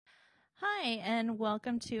Hi, and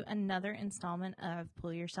welcome to another installment of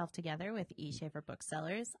Pull Yourself Together with eShaver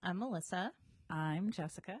Booksellers. I'm Melissa. I'm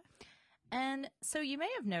Jessica. And so you may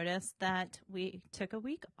have noticed that we took a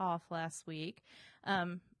week off last week.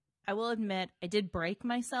 I will admit I did break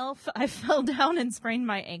myself. I fell down and sprained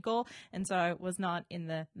my ankle, and so I was not in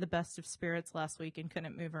the best of spirits last week and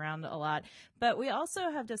couldn't move around a lot. But we also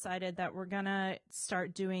have decided that we're going to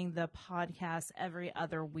start doing the podcast every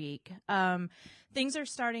other week. Things are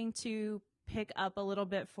starting to pick up a little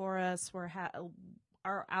bit for us.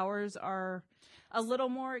 Our hours are a little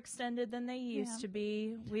more extended than they used to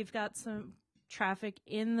be. We've got some traffic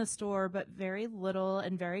in the store, but very little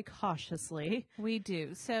and very cautiously. We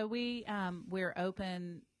do. So we're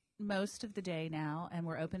open most of the day now, and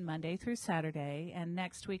we're open Monday through Saturday. And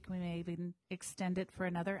next week we may even extend it for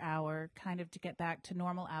another hour, kind of to get back to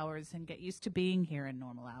normal hours and get used to being here in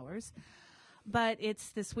normal hours. But it's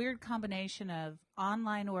this weird combination of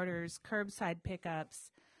online orders, curbside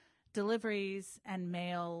pickups, deliveries, and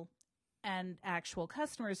mail, and actual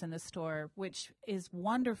customers in the store, which is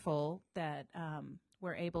wonderful that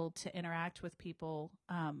we're able to interact with people,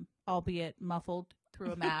 albeit muffled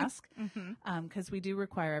through a mask, because we do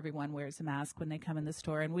require everyone wears a mask when they come in the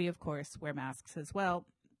store, and we, of course, wear masks as well.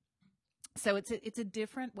 So it's a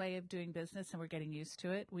different way of doing business, and we're getting used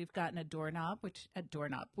to it. We've gotten a doorknob.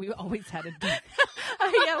 We always had a door.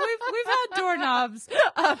 Yeah, we've had doorknobs.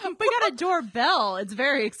 We got a doorbell. It's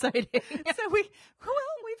very exciting. So we've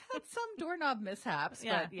had some doorknob mishaps,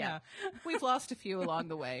 but we've lost a few along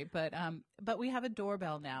the way. But we have a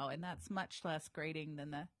doorbell now, and that's much less grating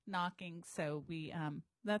than the knocking. So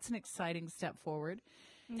that's an exciting step forward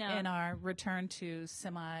in our return to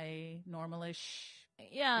semi-normalish.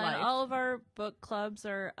 Yeah, life. And all of our book clubs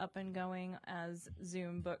are up and going as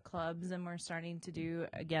Zoom book clubs, and we're starting to do,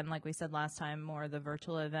 again, like we said last time, more of the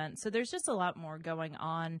virtual events. So there's just a lot more going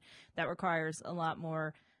on that requires a lot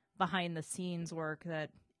more behind-the-scenes work that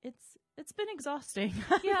it's been exhausting.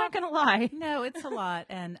 I'm not going to lie. No, it's a lot,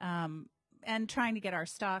 and trying to get our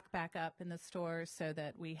stock back up in the store so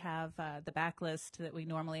that we have the backlist that we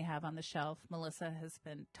normally have on the shelf. Melissa has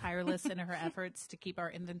been tireless in her efforts to keep our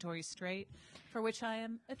inventory straight, for which I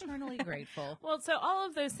am eternally grateful. Well, so all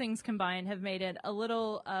of those things combined have made it a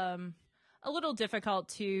little difficult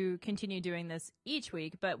to continue doing this each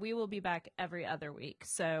week, but we will be back every other week.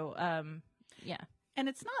 So, yeah. And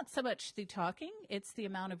it's not so much the talking, it's the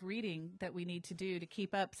amount of reading that we need to do to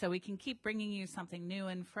keep up so we can keep bringing you something new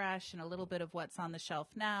and fresh and a little bit of what's on the shelf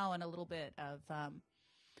now and a little bit of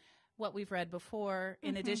what we've read before,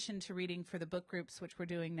 in addition to reading for the book groups, which we're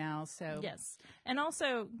doing now. So yes. And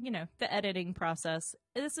also, the editing process.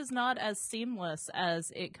 This is not as seamless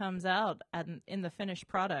as it comes out in the finished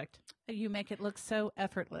product. You make it look so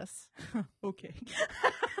effortless. Okay.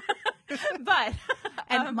 But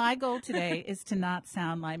and my goal today is to not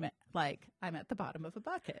sound like I'm at the bottom of a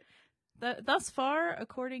bucket. Thus far,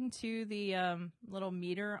 according to the little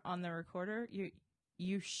meter on the recorder,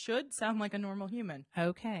 you should sound like a normal human.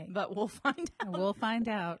 Okay. But we'll find out. We'll find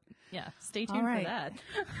out. Yeah, stay tuned for that.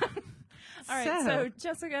 All right. So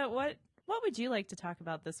Jessica, what would you like to talk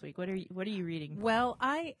about this week? What are you reading? Well,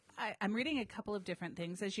 I'm reading a couple of different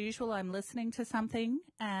things. As usual, I'm listening to something,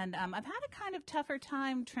 and I've had a kind of tougher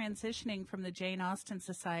time transitioning from the Jane Austen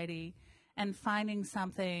Society and finding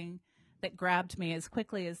something that grabbed me as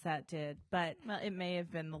quickly as that did. But it may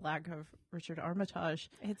have been the lack of Richard Armitage.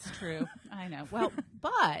 It's true. I know. Well,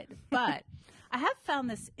 but I have found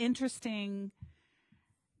this interesting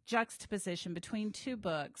juxtaposition between two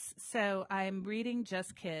books. So I'm reading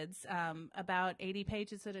Just Kids, about 80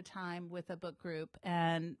 pages at a time with a book group,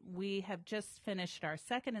 and we have just finished our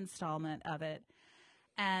second installment of it,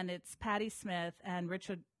 and it's Patti Smith and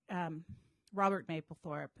Robert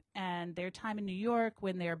Mapplethorpe, and their time in New York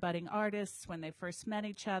when they're budding artists, when they first met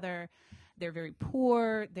each other. They're very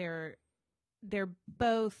poor. They're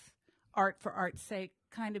both art for art's sake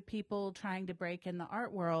kind of people trying to break in the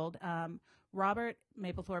art world. Robert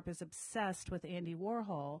Mapplethorpe is obsessed with Andy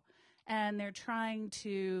Warhol, and they're trying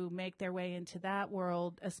to make their way into that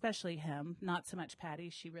world, especially him, not so much Patti.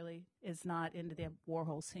 She really is not into the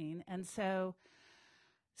Warhol scene. And so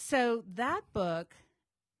that book,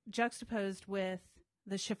 juxtaposed with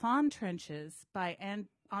The Chiffon Trenches by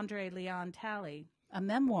Andre Leon Talley, a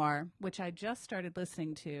memoir, which I just started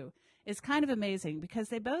listening to, is kind of amazing because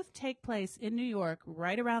they both take place in New York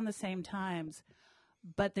right around the same times.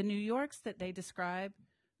 But the New Yorks that they describe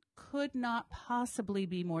could not possibly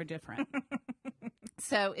be more different.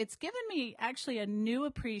 So it's given me actually a new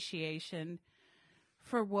appreciation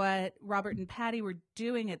for what Robert and Patti were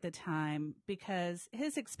doing at the time, because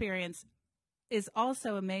his experience is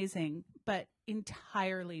also amazing, but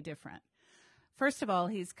entirely different. first of all,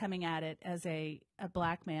 he's coming at it as a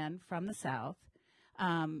black man from the South.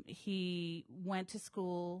 He went to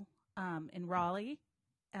school in Raleigh.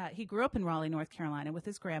 He grew up in Raleigh, North Carolina, with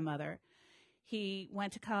his grandmother. He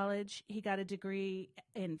went to college. He got a degree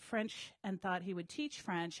in French and thought he would teach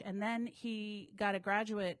French. And then he got a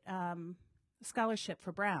graduate scholarship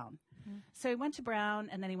for Brown. Mm-hmm. So he went to Brown,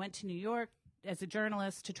 and then he went to New York as a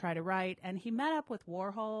journalist to try to write. And he met up with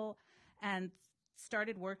Warhol and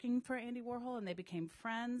started working for Andy Warhol, and they became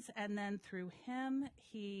friends. And then through him,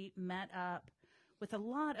 he met up with a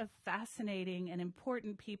lot of fascinating and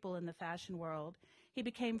important people in the fashion world. He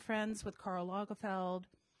became friends with Karl Lagerfeld,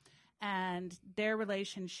 and their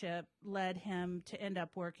relationship led him to end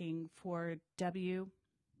up working for W,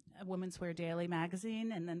 a Women's Wear Daily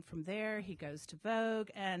magazine. And then from there, he goes to Vogue.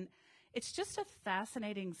 And it's just a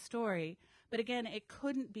fascinating story. But again, it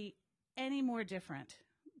couldn't be any more different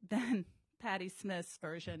than Patti Smith's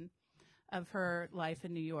version of her life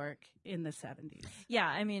in New York in the 70s. Yeah,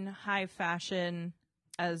 I mean, high fashion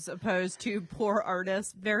as opposed to poor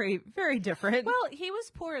artists, very, very different. Well, he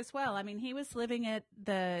was poor as well. I mean, he was living at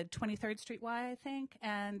the 23rd Street Y, I think,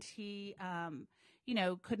 and he,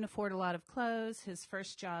 couldn't afford a lot of clothes. His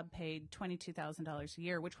first job paid $22,000 a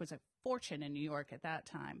year, which was a fortune in New York at that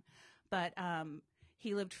time. But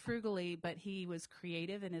he lived frugally, but he was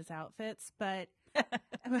creative in his outfits, but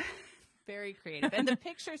very creative. And the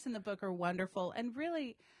pictures in the book are wonderful. And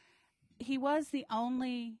really, he was the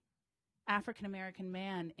only African-American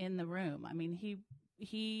man in the room. I mean,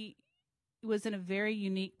 he was in a very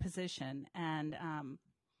unique position, and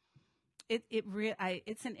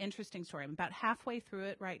it's an interesting story. I'm about halfway through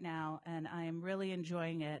it right now, and I am really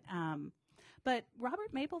enjoying it. But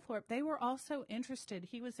Robert Mapplethorpe, they were also interested.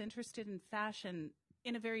 He was interested in fashion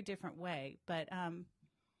in a very different way. But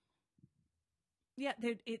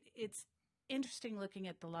it's interesting looking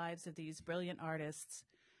at the lives of these brilliant artists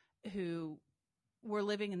who were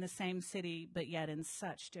living in the same city, but yet in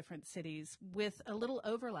such different cities with a little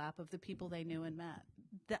overlap of the people they knew and met.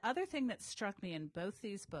 The other thing that struck me in both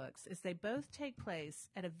these books is they both take place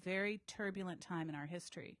at a very turbulent time in our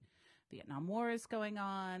history. Vietnam War is going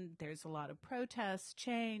on. There's a lot of protests,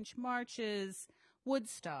 change, marches,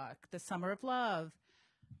 Woodstock, the Summer of Love.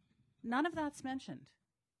 None of that's mentioned.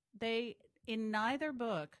 In neither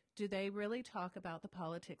book do they really talk about the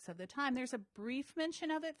politics of the time. There's a brief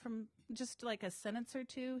mention of it from just like a sentence or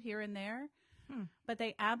two here and there, but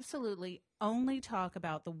they absolutely only talk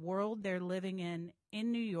about the world they're living in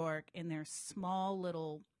New York, in their small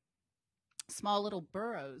little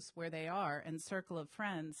boroughs where they are and circle of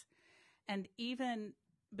friends. And even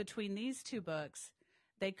between these two books,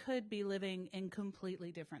 they could be living in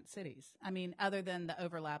completely different cities. I mean, other than the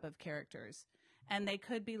overlap of characters. And they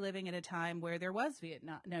could be living at a time where there was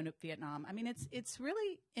Vietnam. I mean, it's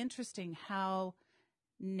really interesting how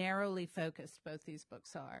narrowly focused both these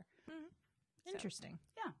books are. Mm-hmm. Interesting.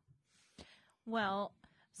 So, yeah. Well,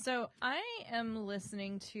 so I am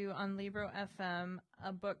listening to on Libro FM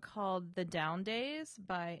a book called The Down Days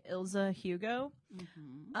by Ilse Hugo.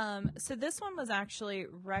 Mm-hmm. So this one was actually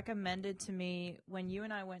recommended to me when you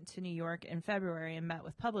and I went to New York in February and met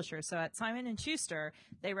with publishers. So at Simon & Schuster,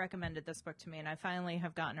 they recommended this book to me, and I finally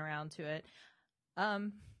have gotten around to it.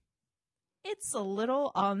 It's a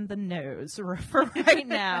little on the nose for right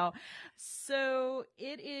now. So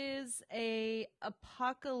it is a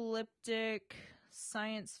apocalyptic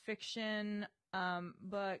science fiction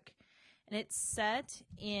book, and it's set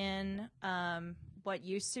in what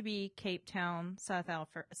used to be Cape Town, South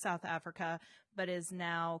Africa, but is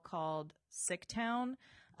now called Sick Town.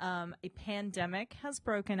 A pandemic has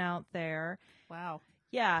broken out there. Wow.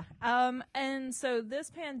 Yeah. And so this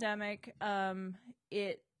pandemic,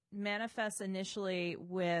 it manifests initially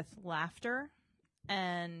with laughter,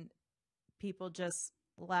 and people just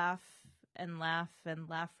laugh and laugh and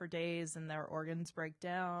laugh for days, and their organs break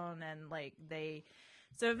down, and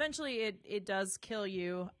so eventually it does kill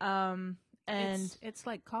you. And it's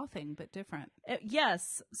like coughing, but different.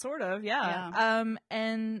 Yes, sort of. Yeah.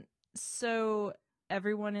 And so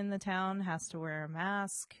everyone in the town has to wear a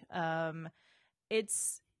mask.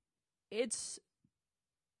 It's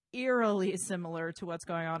eerily similar to what's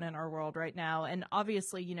going on in our world right now. And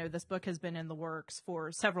obviously, this book has been in the works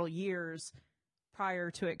for several years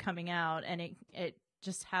prior to it coming out, and it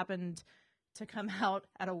just happened to come out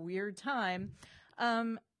at a weird time.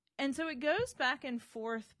 And so it goes back and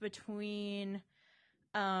forth between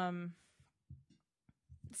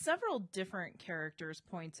several different characters'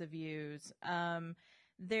 points of views.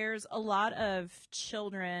 There's a lot of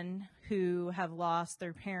children who have lost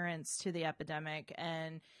their parents to the epidemic,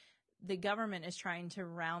 and the government is trying to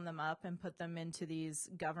round them up and put them into these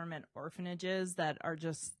government orphanages that are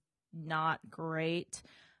just not great.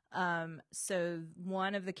 So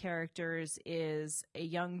one of the characters is a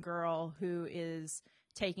young girl who is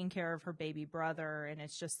taking care of her baby brother, and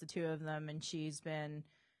it's just the two of them, and she's been,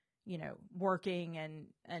 working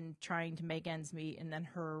and trying to make ends meet, and then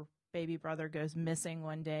her baby brother goes missing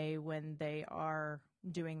one day when they are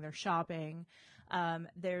doing their shopping.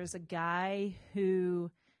 There's a guy who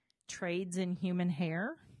trades in human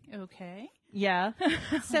hair. Okay. Yeah.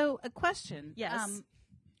 So a question. Yes.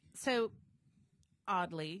 So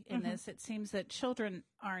oddly in this, it seems that children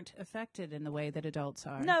aren't affected in the way that adults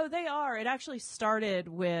are. No, they are. It actually started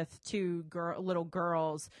with two little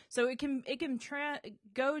girls, so it can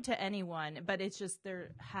go to anyone, but it's just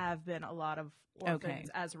there have been a lot of orphans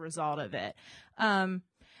as a result of it.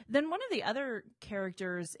 Then one of the other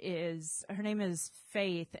characters her name is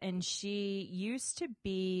Faith, and she used to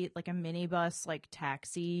be like a minibus, like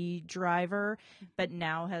taxi driver, but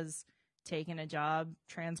now has taken a job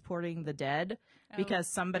transporting the dead because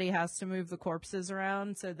somebody has to move the corpses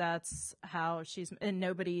around. So that's how and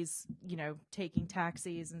nobody's, taking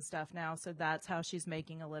taxis and stuff now. So that's how she's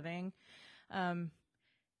making a living.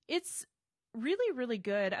 It's really, really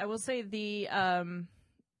good. I will say the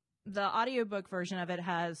audiobook version of it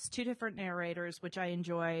has two different narrators, which I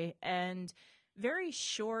enjoy, and very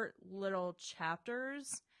short little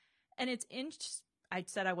chapters. And it's I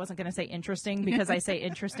said I wasn't going to say interesting because I say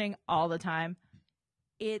interesting all the time.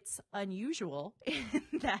 It's unusual in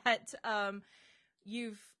that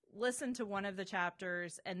you've listened to one of the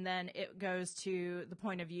chapters and then it goes to the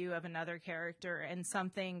point of view of another character, and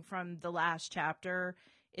something from the last chapter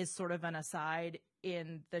is sort of an aside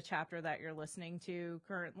in the chapter that you're listening to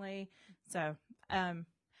currently. So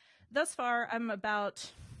thus far, I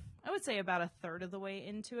would say about a third of the way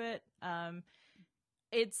into it.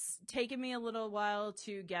 It's taken me a little while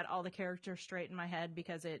to get all the characters straight in my head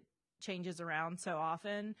because it changes around so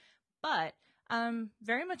often, but I'm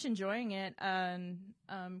very much enjoying it and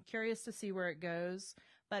I'm curious to see where it goes,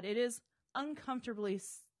 but it is uncomfortably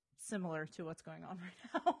similar to what's going on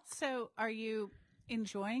right now. So are you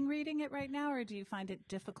enjoying reading it right now, or do you find it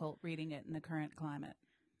difficult reading it in the current climate?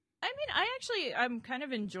 I mean, I'm kind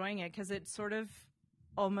of enjoying it because it sort of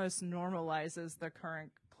almost normalizes the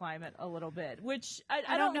current climate a little bit, which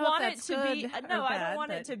I don't want it to be. No, I don't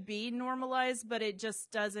want it to be normalized, but it just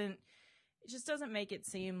doesn't make it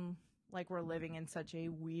seem like we're living in such a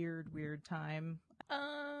weird time.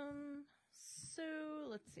 So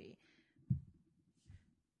let's see.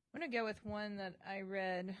 I'm going to go with one that I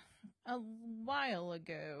read a while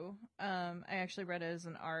ago. I actually read it as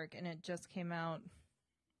an ARC, and it just came out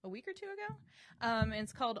a week or two ago.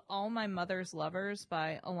 It's called All My Mother's Lovers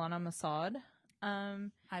by Alana Masad.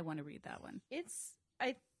 I want to read that one.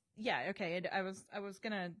 I was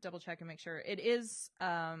going to double check and make sure. It is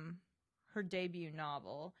her debut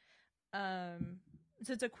novel. So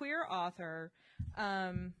it's a queer author,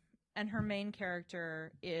 and her main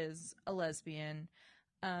character is a lesbian.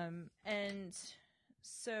 And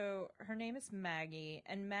so her name is Maggie,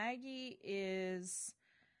 and Maggie is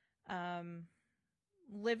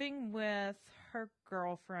living with her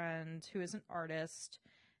girlfriend who is an artist,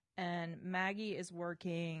 and Maggie is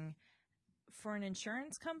working for an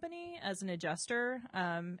insurance company as an adjuster.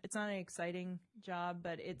 It's not an exciting job,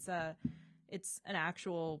 but it's an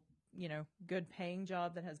actual, good paying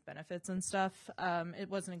job that has benefits and stuff. It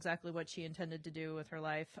wasn't exactly what she intended to do with her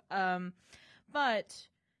life. But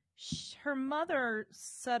her mother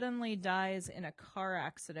suddenly dies in a car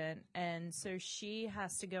accident, and so she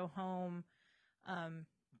has to go home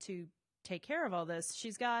to take care of all this.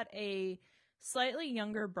 She's got a slightly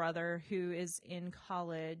younger brother who is in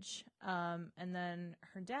college, and then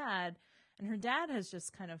her dad has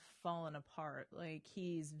just kind of fallen apart. Like,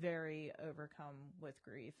 he's very overcome with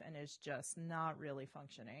grief and is just not really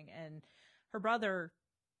functioning. And her brother,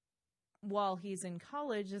 while he's in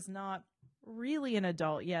college, is not really an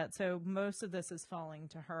adult yet, so most of this is falling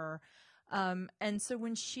to her. And so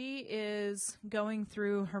when she is going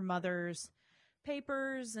through her mother's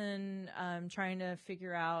papers and trying to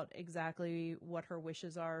figure out exactly what her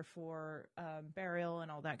wishes are for burial and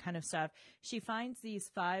all that kind of stuff, she finds these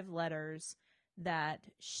 5 letters that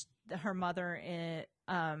her mother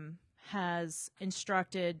has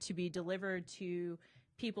instructed to be delivered to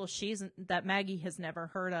people that Maggie has never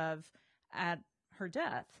heard of at her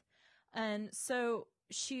death. And so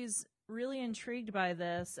she's really intrigued by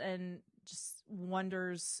this and just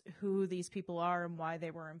wonders who these people are and why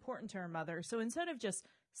they were important to her mother. So instead of just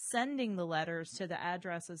sending the letters to the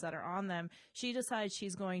addresses that are on them, she decides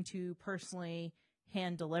she's going to personally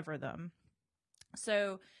hand deliver them.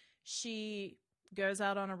 So she goes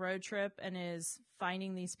out on a road trip and is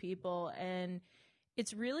finding these people. And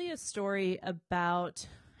it's really a story about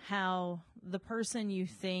how the person you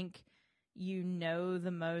think you know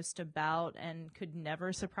the most about and could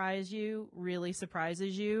never surprise you really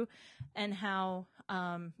surprises you, and how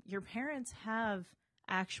your parents have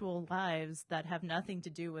actual lives that have nothing to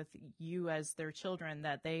do with you as their children,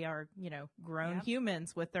 that they are, grown Yep.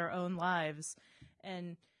 humans with their own lives.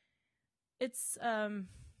 And it's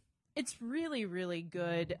really, really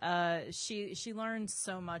good. She learns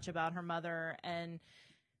so much about her mother, and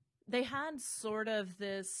they had sort of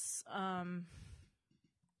this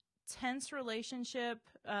tense relationship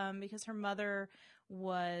because her mother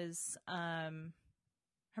was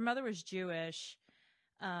Jewish,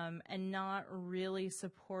 and not really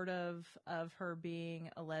supportive of her being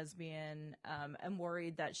a lesbian, and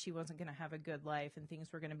worried that she wasn't going to have a good life and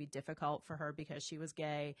things were going to be difficult for her because she was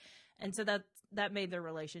gay. And so that made their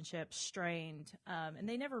relationship strained. And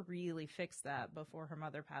they never really fixed that before her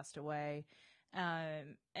mother passed away.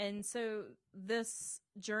 And so this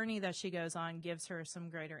journey that she goes on gives her some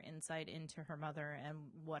greater insight into her mother and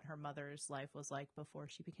what her mother's life was like before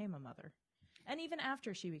she became a mother. And even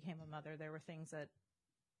after she became a mother, there were things that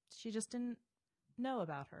she just didn't know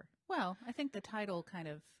about her. Well, I think the title kind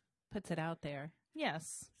of puts it out there.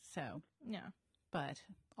 Yes. So, Yeah. but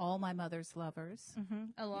All My Mother's Lovers.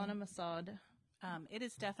 Mm-hmm. Alana Masad. It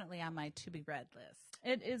is definitely on my to-be-read list.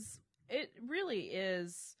 It is. It really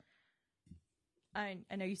is. I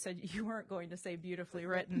know you said you weren't going to say beautifully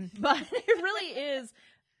written, but it really is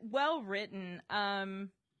well written.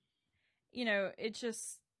 It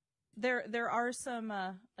just there are some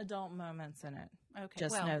adult moments in it. Okay.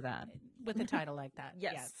 Just know that. With a title like that.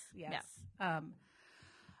 Yes. Yes.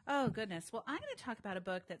 Oh, goodness. Well, I'm going to talk about a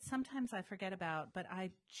book that sometimes I forget about, but I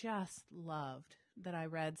just loved, that I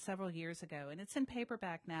read several years ago. And it's in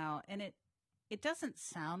paperback now. And it doesn't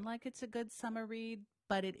sound like it's a good summer read,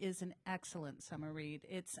 but it is an excellent summer read.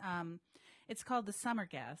 It's called The Summer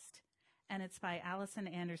Guest, and it's by Allison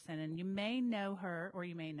Anderson. And you may know her, or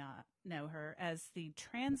you may not know her, as the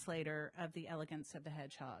translator of The Elegance of the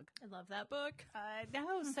Hedgehog. I love that book. I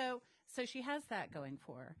know. So she has that going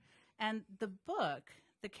for her. And the book,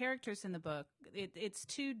 the characters in the book, it's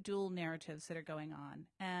two dual narratives that are going on.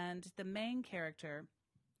 And the main character,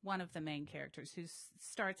 one of the main characters who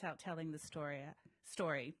starts out telling the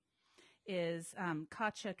story is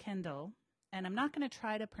Katya Kendall. And I'm not going to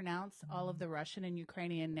try to pronounce all of the Russian and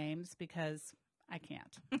Ukrainian names because I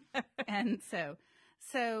can't. And so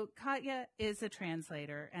Katya is a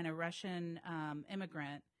translator and a Russian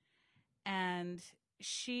immigrant, and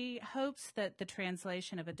she hopes that the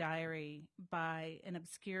translation of a diary by an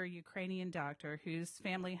obscure Ukrainian doctor whose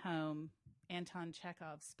family home Anton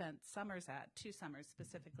Chekhov spent summers at, 2 summers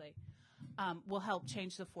specifically, will help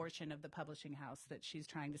change the fortune of the publishing house that she's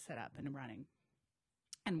trying to set up and running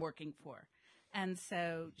and working for. And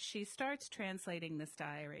so she starts translating this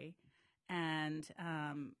diary, and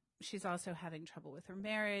she's also having trouble with her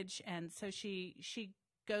marriage. And so she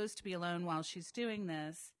goes to be alone while she's doing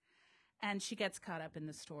this, and she gets caught up in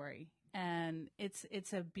the story. And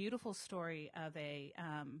it's a beautiful story of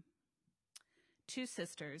two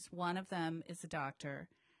sisters. One of them is a doctor,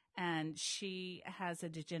 and she has a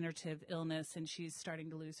degenerative illness, and she's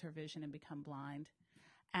starting to lose her vision and become blind.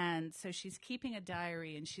 And so she's keeping a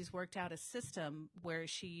diary, and she's worked out a system where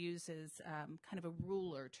she uses kind of a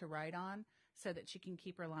ruler to write on so that she can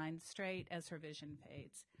keep her lines straight as her vision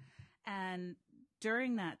fades. And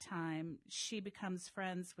during that time, she becomes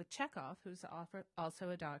friends with Chekhov, who's also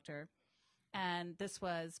a doctor. And this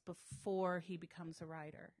was before he becomes a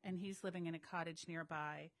writer. And he's living in a cottage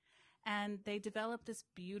nearby. And they develop this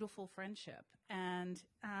beautiful friendship. And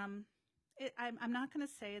I'm not going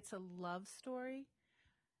to say it's a love story.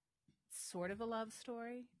 It's sort of a love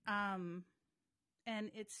story. And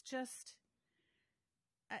it's just,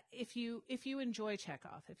 if you enjoy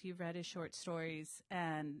Chekhov, if you've read his short stories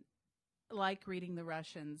and like reading The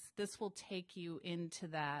Russians, this will take you into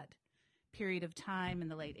that period of time in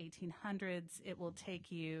the late 1800s. It will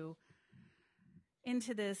take you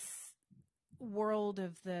into this world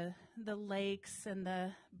of the lakes and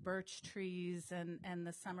the birch trees and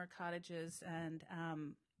the summer cottages and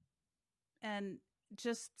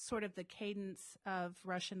just sort of the cadence of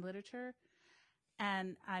Russian literature.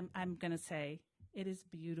 And I'm going to say it is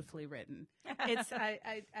beautifully written. It's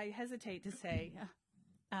I hesitate to say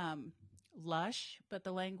lush, but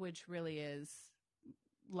the language really is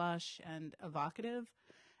lush and evocative,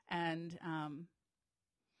 and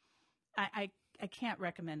I can't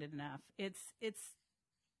recommend it enough. It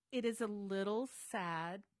is a little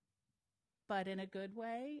sad, but in a good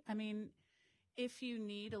way. I mean, if you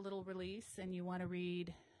need a little release and you want to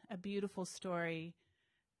read a beautiful story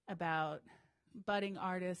about budding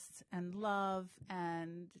artists and love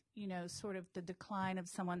and, you know, sort of the decline of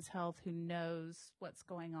someone's health who knows what's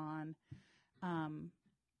going on,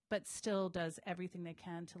 but still does everything they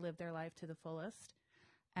can to live their life to the fullest,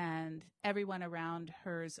 and everyone around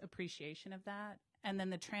her's appreciation of that. And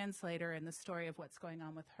then the translator and the story of what's going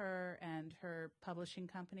on with her and her publishing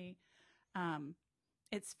company.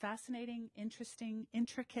 It's fascinating, interesting,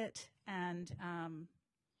 intricate, and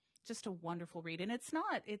just a wonderful read. And it's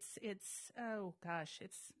not a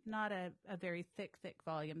very thick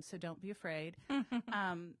volume, so don't be afraid.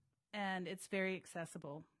 And it's very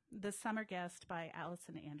accessible. The Summer Guest by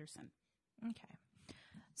Allison Anderson. Okay.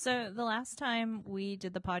 So the last time we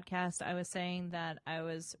did the podcast, I was saying that I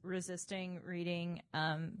was resisting reading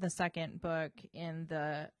the second book in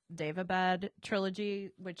the Daevabad trilogy,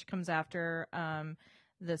 which comes after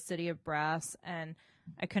the City of Brass, and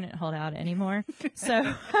I couldn't hold out anymore.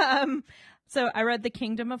 So I read The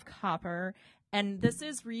Kingdom of Copper, and this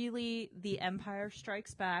is really the Empire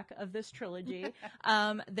Strikes Back of this trilogy.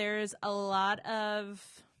 There's a lot of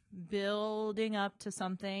building up to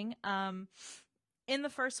something. In the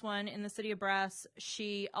first one, in the City of Brass,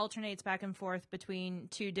 she alternates back and forth between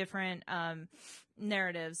two different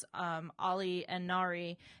narratives, Ollie and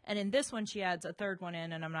Nari. And in this one, she adds a third one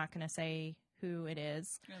in, and I'm not going to say who it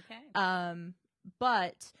is. Okay.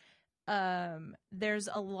 But there's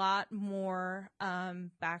a lot more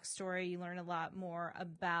backstory. You learn a lot more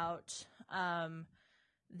about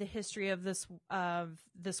the history of this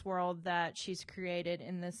world that she's created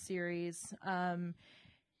in this series.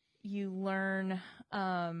 You learn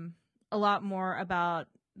a lot more about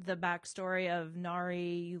the backstory of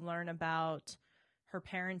Nari. You learn about her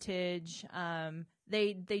parentage.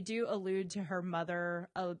 They do allude to her mother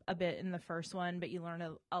a bit in the first one, but you learn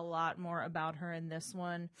a lot more about her in this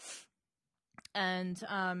one. And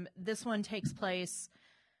this one takes place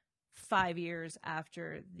 5 years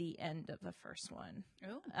after the end of the first one.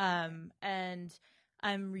 Oh. And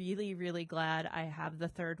I'm really, really glad I have the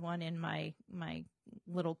third one in my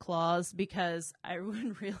little claws, because I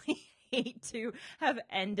would really hate to have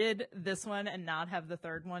ended this one and not have the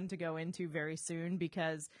third one to go into very soon,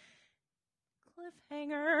 because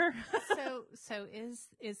cliffhanger. So is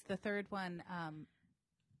the third one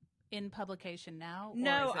in publication now?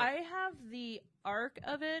 No, I have the arc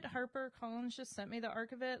of it. Harper Collins just sent me the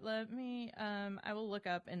arc of it. Let me I will look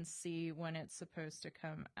up and see when it's supposed to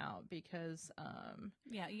come out, because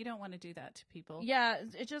yeah, you don't want to do that to people. Yeah,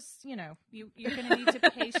 it just, you're going to need to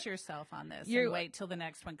pace yourself on this and wait till the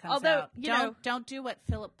next one comes out. Don't do what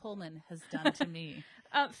Philip Pullman has done to me.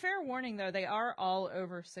 Fair warning, though, they are all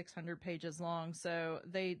over 600 pages long, so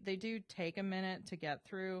they do take a minute to get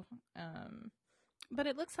through. But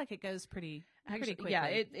it looks like it goes pretty quickly. Yeah,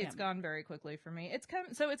 it's gone very quickly for me.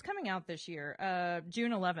 It's coming out this year,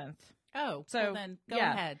 June 11th. Oh, so well then go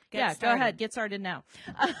ahead. Go ahead. Get started now.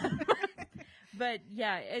 But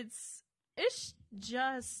yeah, it's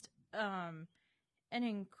just an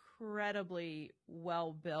incredibly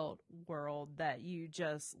well built world that you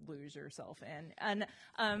just lose yourself in. And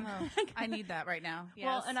I need that right now. Yes.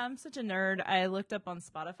 Well, and I'm such a nerd. I looked up on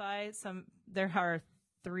Spotify. There are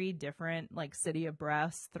 3 different City of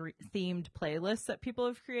Brass themed playlists that people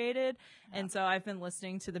have created. Yeah. And so I've been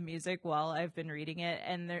listening to the music while I've been reading it.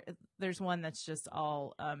 And there's one that's just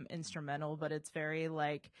all instrumental, but it's very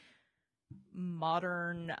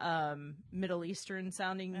modern Middle Eastern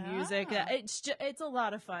sounding music. It's a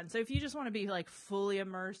lot of fun. So if you just want to be fully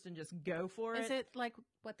immersed and just go for it. Is it like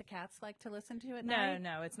what the cats like to listen to at night?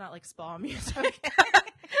 No, it's not like spa music.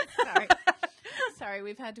 Okay. Sorry,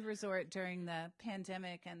 we've had to resort during the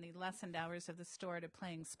pandemic and the lessened hours of the store to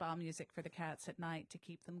playing spa music for the cats at night to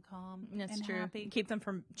keep them calm. That's and true. Happy. Keep them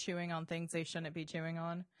from chewing on things they shouldn't be chewing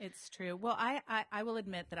on. It's true. Well, I will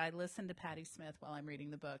admit that I listen to Patti Smith while I'm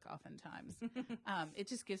reading the book oftentimes. It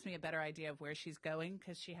just gives me a better idea of where she's going,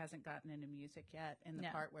 because she hasn't gotten into music yet in the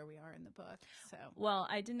part where we are in the book. So, well,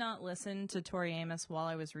 I did not listen to Tori Amos while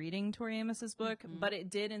I was reading Tori Amos's book, but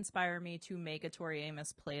it did inspire me to make a Tori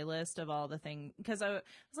Amos playlist of all the things, because I was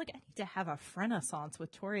like, I need to have a renaissance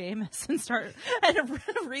with Tori Amos and start and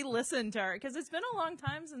re-listen to her, because it's been a long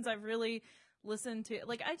time since I've really listened to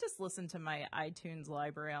I just listen to my iTunes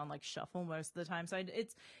library on shuffle most of the time, so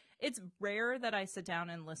it's rare that I sit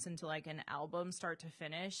down and listen to an album start to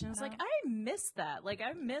finish, and it's I miss that.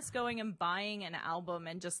 I miss going and buying an album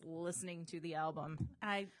and just listening to the album.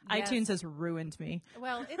 iTunes has ruined me.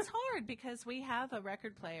 Well, it's hard because we have a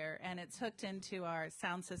record player and it's hooked into our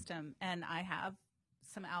sound system, and I have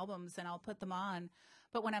some albums and I'll put them on,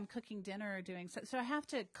 but when I'm cooking dinner or doing so I have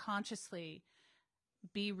to consciously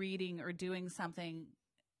be reading or doing something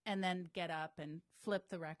and then get up and flip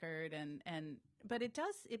the record but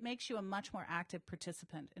it makes you a much more active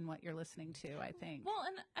participant in what you're listening to, I think. Well,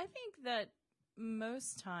 and I think that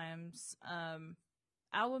most times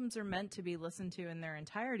albums are meant to be listened to in their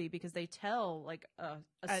entirety because they tell like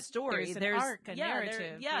a story. There's an arc, a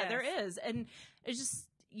narrative. Yes. Yes. There is. And it's just,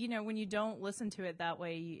 when you don't listen to it that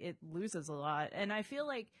way, it loses a lot. And I feel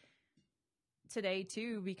like today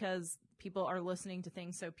too, because people are listening to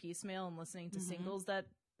things so piecemeal and listening to singles, that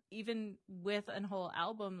even with a whole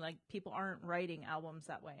album, like people aren't writing albums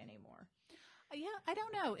that way anymore. Yeah, I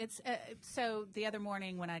don't know. It's so the other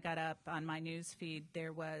morning when I got up on my news feed,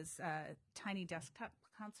 there was a Tiny Desktop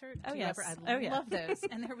concert. Oh, yes. I love those.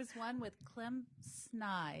 And there was one with Clem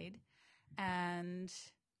Snide and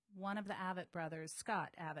one of the Avett brothers, Scott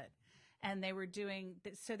Avett. And they were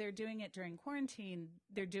they're doing it during quarantine.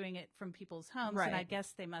 They're doing it from people's homes. Right. And I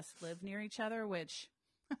guess they must live near each other, which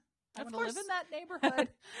I Of want to live in that neighborhood.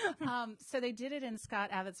 So they did it in Scott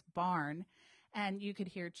Avett's barn. And you could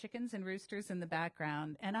hear chickens and roosters in the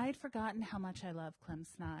background. And I had forgotten how much I love Clem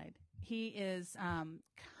Snide. He is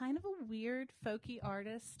kind of a weird, folky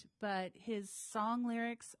artist, but his song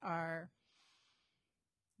lyrics are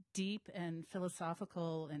deep and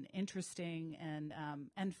philosophical and interesting and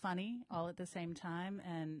funny all at the same time.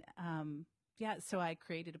 And so I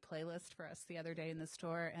created a playlist for us the other day in the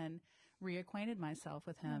store and reacquainted myself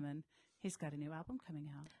with him. And he's got a new album coming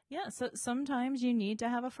out. Yeah, so sometimes you need to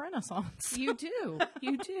have a renaissance. You do.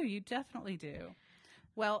 You do. You definitely do.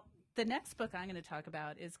 Well, the next book I'm going to talk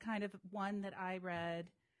about is kind of one that I read,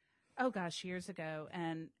 years ago.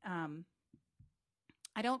 And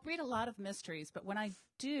I don't read a lot of mysteries, but when I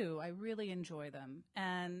do, I really enjoy them.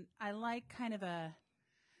 And I like kind of a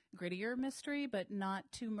grittier mystery, but not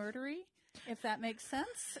too murdery, if that makes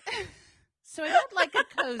sense. So I don't like a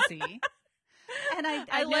cozy. And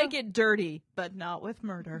I like it dirty, but not with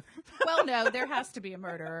murder. Well, no, there has to be a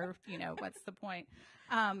murderer. What's the point?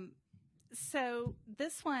 So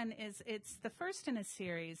this one it's the first in a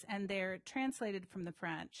series, and they're translated from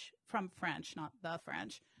French, not the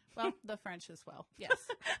French. Well, the French as well. Yes.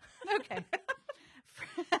 Okay.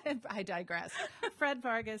 I digress. Fred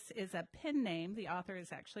Vargas is a pen name. The author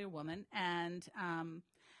is actually a woman, and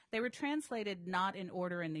they were translated not in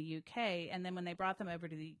order in the UK, and then when they brought them over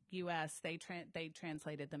to the US, they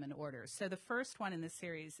translated them in order. So the first one in the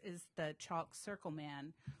series is the Chalk Circle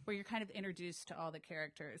Man, where you're kind of introduced to all the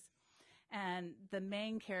characters. And the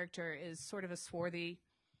main character is sort of a swarthy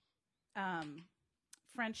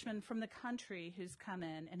Frenchman from the country who's come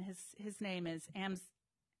in, and his name is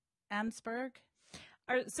Amsberg.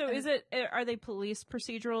 Are they police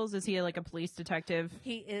procedurals? Is he like a police detective?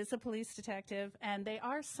 He is a police detective, and they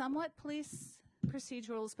are somewhat police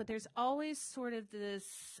procedurals, but there's always sort of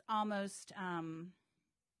this almost,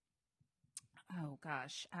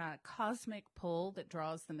 cosmic pull that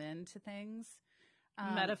draws them into things.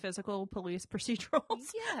 Metaphysical police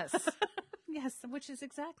procedurals? Yes. Yes, which is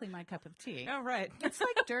exactly my cup of tea. Oh, right. It's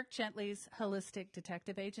like Dirk Gently's Holistic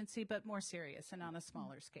Detective Agency, but more serious and on a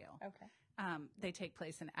smaller scale. Okay. They take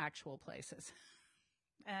place in actual places.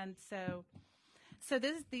 And so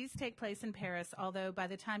these take place in Paris, although by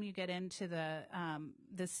the time you get into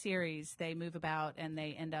the series, they move about and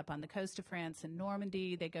they end up on the coast of France in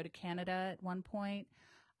Normandy. They go to Canada at one point.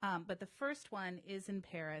 But the first one is in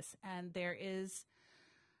Paris, and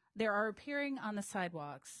there are appearing on the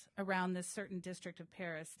sidewalks around this certain district of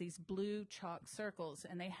Paris, these blue chalk circles,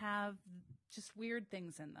 and they have just weird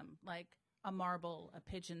things in them, like a marble, a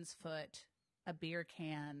pigeon's foot, a beer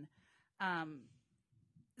can, a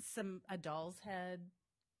doll's head,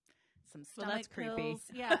 some stomach that's creepy. pills.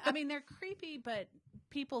 Yeah, I mean, they're creepy, but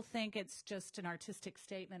people think it's just an artistic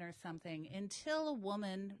statement or something until a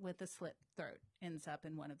woman with a slit throat ends up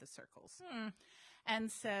in one of the circles.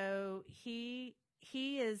 And so he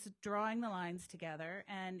is drawing the lines together,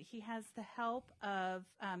 and he has the help of,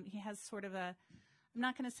 he has sort of I'm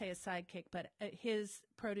not going to say a sidekick, but his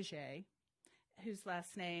protege, whose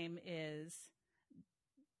last name is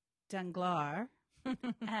Danglars.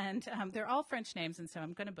 And they're all French names, and so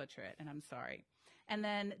I'm going to butcher it, and I'm sorry. And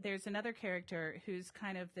then there's another character who's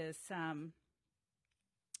kind of this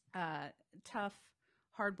tough,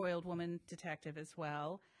 hard-boiled woman detective as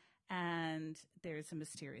well. And there's a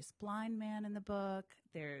mysterious blind man in the book.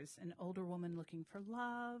 There's an older woman looking for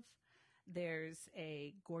love. There's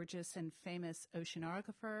a gorgeous and famous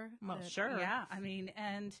oceanographer. Well, sure. Yeah, I mean,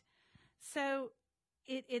 and so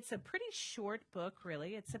it's a pretty short book,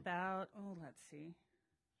 really. It's about,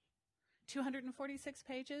 246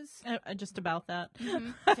 pages. Just about that.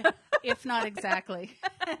 If not exactly.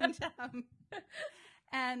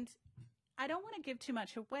 And I don't want to give too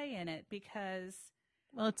much away in it because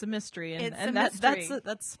Well, it's a mystery, and, It's and a that, mystery.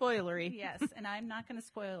 that's spoilery. yes, and I'm not going to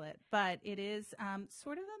spoil it, but it is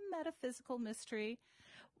sort of a metaphysical mystery.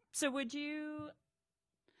 So would you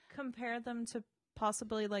compare them to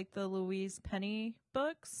possibly like the Louise Penny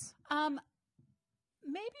books?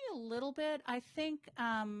 Maybe a little bit. I think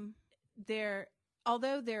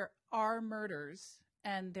although there are murders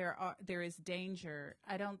and there is danger,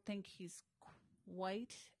 I don't think he's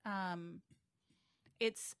quite.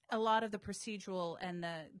 It's a lot of the procedural and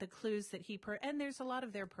the clues that and there's a lot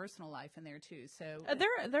of their personal life in there too. So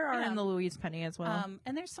There are in the Louise Penny as well.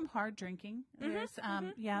 and there's some hard drinking. There's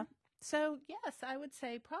yeah. So yes, I would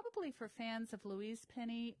say probably for fans of Louise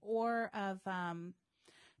Penny or of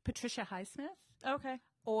Patricia Highsmith. Okay.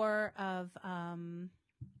 Or of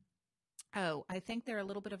I think they're a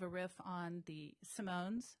little bit of a riff on the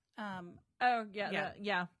Simones. Oh yeah,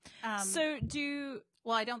 yeah. So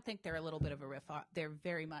well, I don't think they're a little bit of a riff. They're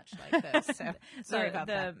very much like those. So sorry about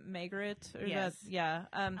that. The Maigret. Or yes. Yeah.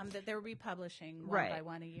 That they're republishing one by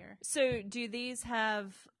one a year. So do these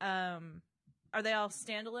have? Are they all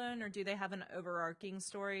standalone, or do they have an overarching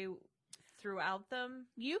story throughout them?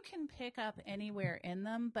 You can pick up anywhere in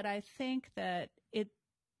them, but I think that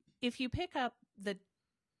if you pick up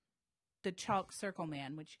the Chalk Circle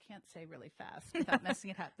Man, which you can't say really fast without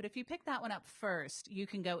messing it up, but if you pick that one up first, you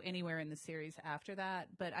can go anywhere in the series after that.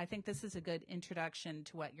 But I think this is a good introduction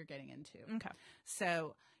to what you're getting into. Okay.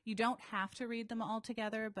 So you don't have to read them all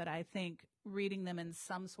together, but I think reading them in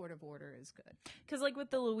some sort of order is good. Because like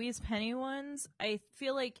with the Louise Penny ones, I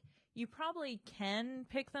feel like you probably can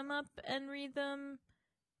pick them up and read them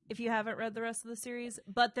if you haven't read the rest of the series,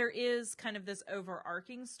 but there is kind of this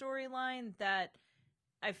overarching storyline that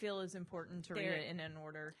I feel is important to read it in an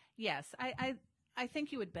order. Yes, I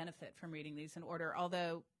think you would benefit from reading these in order,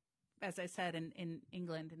 although, as I said, in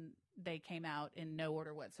England, and they came out in no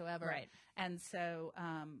order whatsoever. Right. And so,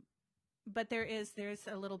 but there's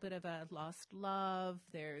a little bit of a lost love.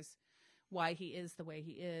 There's why he is the way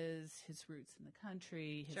he is, his roots in the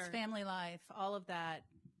country, his family life, all of that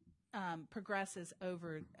progresses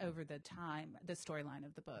over the storyline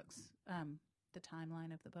of the books, the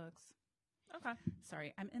timeline of the books. Okay.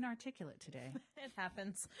 Sorry, I'm inarticulate today. It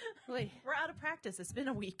happens. We're out of practice. It's been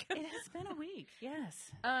a week. It has been a week,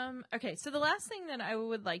 yes. Okay, so the last thing that I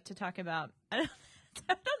would like to talk about, I don't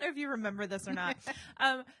know if you remember this or not.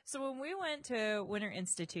 So when we went to Winter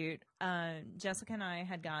Institute, Jessica and I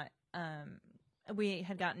had gotten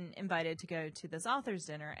invited to go to this author's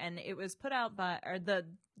dinner, and it was put out the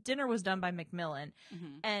dinner was done by Macmillan.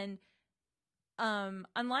 Mm-hmm. And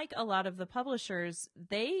unlike a lot of the publishers,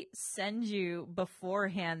 they send you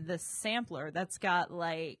beforehand this sampler that's got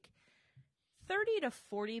like 30 to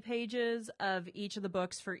 40 pages of each of the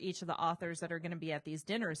books for each of the authors that are going to be at these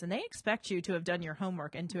dinners. And they expect you to have done your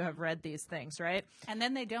homework and to have read these things, right? And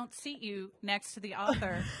then they don't seat you next to the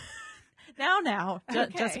author. Now, Okay.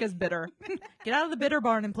 Jessica's bitter. Get out of the bitter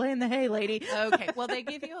barn and play in the hay, lady. Okay. Well, they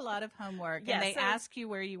give you a lot of homework, Yeah, and they so- ask you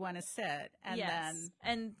where you want to sit, and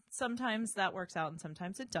and sometimes that works out and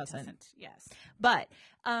sometimes it doesn't. Yes. But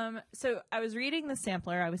so I was reading the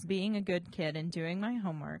sampler. I was being a good kid and doing my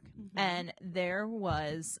homework, and there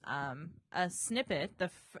was a snippet.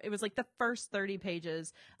 It was like the first 30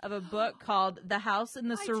 pages of a book called "The House in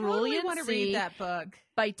the I Cerulean totally want to Sea" read that book.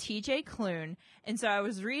 by T.J. Klune. And so I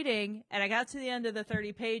was reading, and I got to the end of the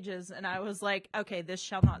 30 pages, and I was like, "Okay, this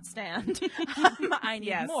shall not stand. I need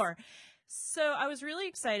Yes. more." So I was really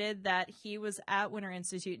excited that he was at Winter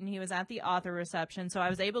Institute and he was at the author reception. So I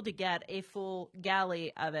was able to get a full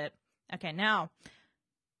galley of it. Okay, now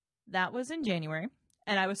that was in January,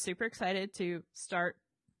 and I was super excited to start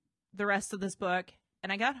the rest of this book.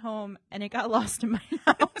 And I got home and it got lost in my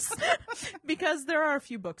house because there are a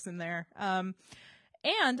few books in there.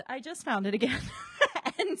 And I just found it again.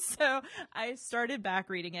 And so I started back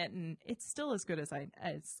reading it, and it's still as good as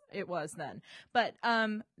it was then. But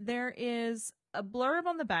there is a blurb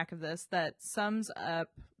on the back of this that sums up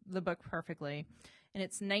the book perfectly. And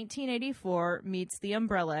it's 1984 meets the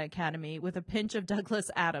Umbrella Academy with a pinch of Douglas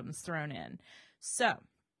Adams thrown in. So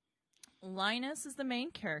Linus is the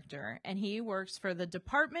main character, and he works for the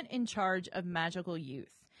department in charge of magical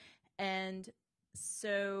youth. And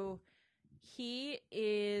so he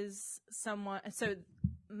is someone, so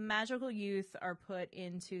magical youth are put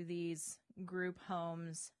into these group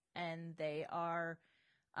homes, and they are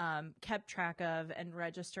kept track of and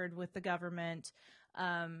registered with the government.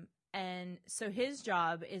 And so his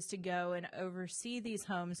job is to go and oversee these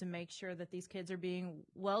homes and make sure that these kids are being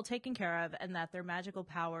well taken care of and that their magical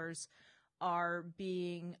powers are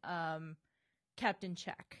being kept in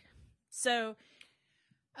check. So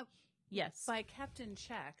Yes. by kept in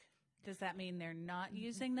check, does that mean they're not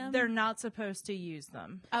using them? They're not supposed to use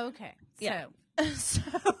them. Oh, okay. Yeah. So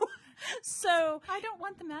So I don't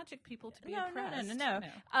want the magic people to be oppressed. no.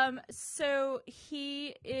 So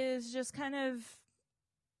he is just kind of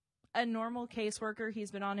a normal caseworker.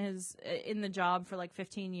 He's been in the job for like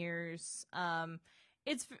 15 years.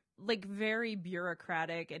 It's like very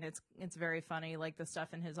bureaucratic, and it's very funny, like the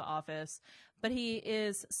stuff in his office. But he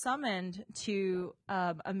is summoned to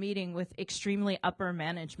a meeting with extremely upper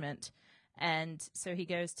management. And so he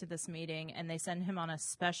goes to this meeting, and they send him on a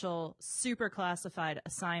special, super classified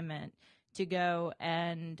assignment to go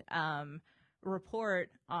and report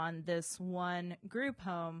on this one group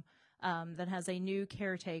home that has a new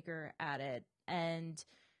caretaker at it. And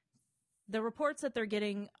the reports that they're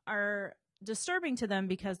getting are disturbing to them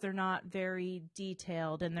because they're not very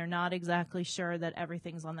detailed, and they're not exactly sure that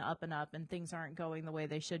everything's on the up and up and things aren't going the way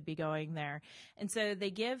they should be going there. And so they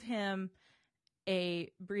give him a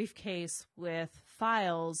briefcase with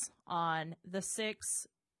files on the 6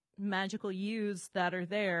 magical youths that are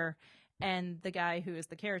there and the guy who is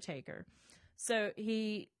the caretaker. So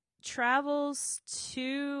he travels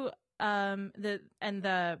to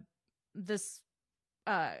this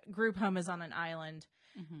group home is on an island.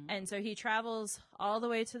 Mm-hmm. And so he travels all the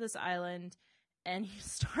way to this island, and he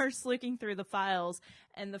starts looking through the files.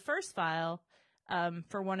 And the first file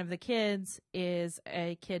for one of the kids is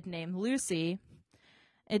a kid named Lucy.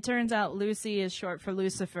 It turns out Lucy is short for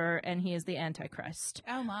Lucifer, and he is the Antichrist.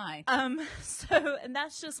 Oh my. And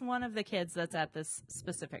that's just one of the kids that's at this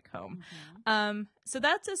specific home. Mm-hmm. So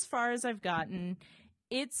that's as far as I've gotten.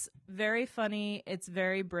 It's very funny. It's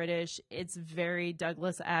very British. It's very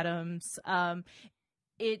Douglas Adams.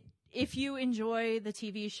 If you enjoy the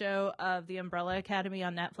TV show of The Umbrella Academy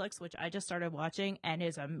on Netflix, which I just started watching and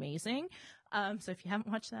is amazing. So if you haven't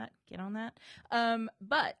watched that, get on that.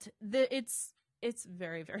 But it's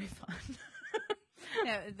very, very fun.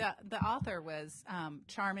 The author was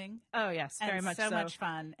charming. Oh, yes, very and much so much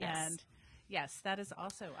fun. Yes. And yes, that is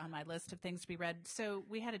also on my list of things to be read. So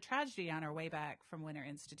we had a tragedy on our way back from Winter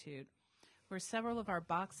Institute where several of our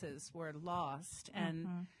boxes were lost.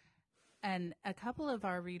 And a couple of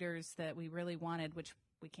our readers that we really wanted, which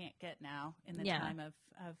we can't get now in the time of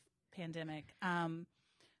pandemic,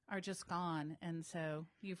 are just gone. And so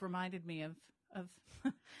you've reminded me of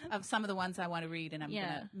of some of the ones I want to read, and I'm going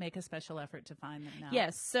to make a special effort to find them now.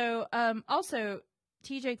 Yes. So also,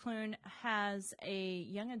 TJ Klune has a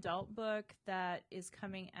young adult book that is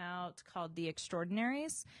coming out called The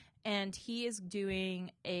Extraordinaries, and he is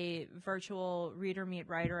doing a virtual reader meet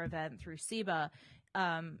writer event through SIBA.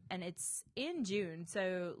 And it's in June,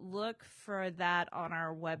 so look for that on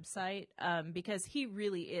our website because he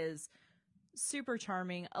really is super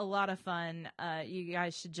charming, a lot of fun. You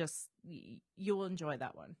guys should you'll enjoy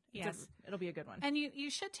that one. Yes. It'll be a good one. And you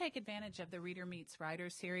should take advantage of the Reader Meets Writer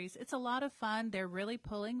series. It's a lot of fun. They're really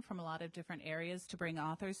pulling from a lot of different areas to bring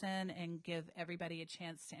authors in and give everybody a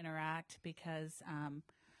chance to interact because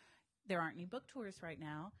there aren't any book tours right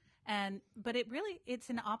now. But it's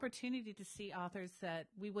an opportunity to see authors that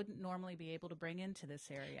we wouldn't normally be able to bring into this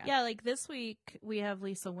area. Yeah, like this week we have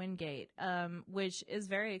Lisa Wingate, which is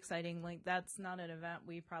very exciting. Like that's not an event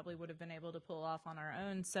we probably would have been able to pull off on our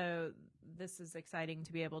own. So this is exciting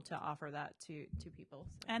to be able to offer that to people.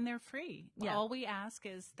 So. And they're free. Yeah. All we ask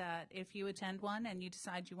is that if you attend one and you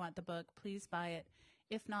decide you want the book, please buy it.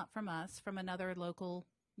 If not from us, from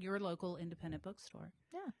your local independent bookstore.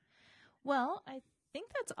 Yeah. Well, I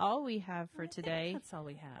think that's all we have for today. That's all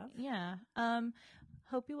we have. Yeah.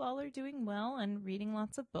 Hope you all are doing well and reading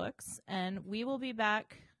lots of books. And we will be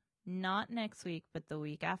back not next week, but the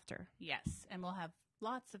week after. Yes. And we'll have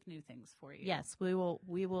lots of new things for you. Yes, we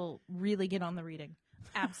will really get on the reading.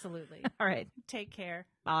 Absolutely. All right. Take care.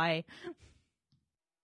 Bye.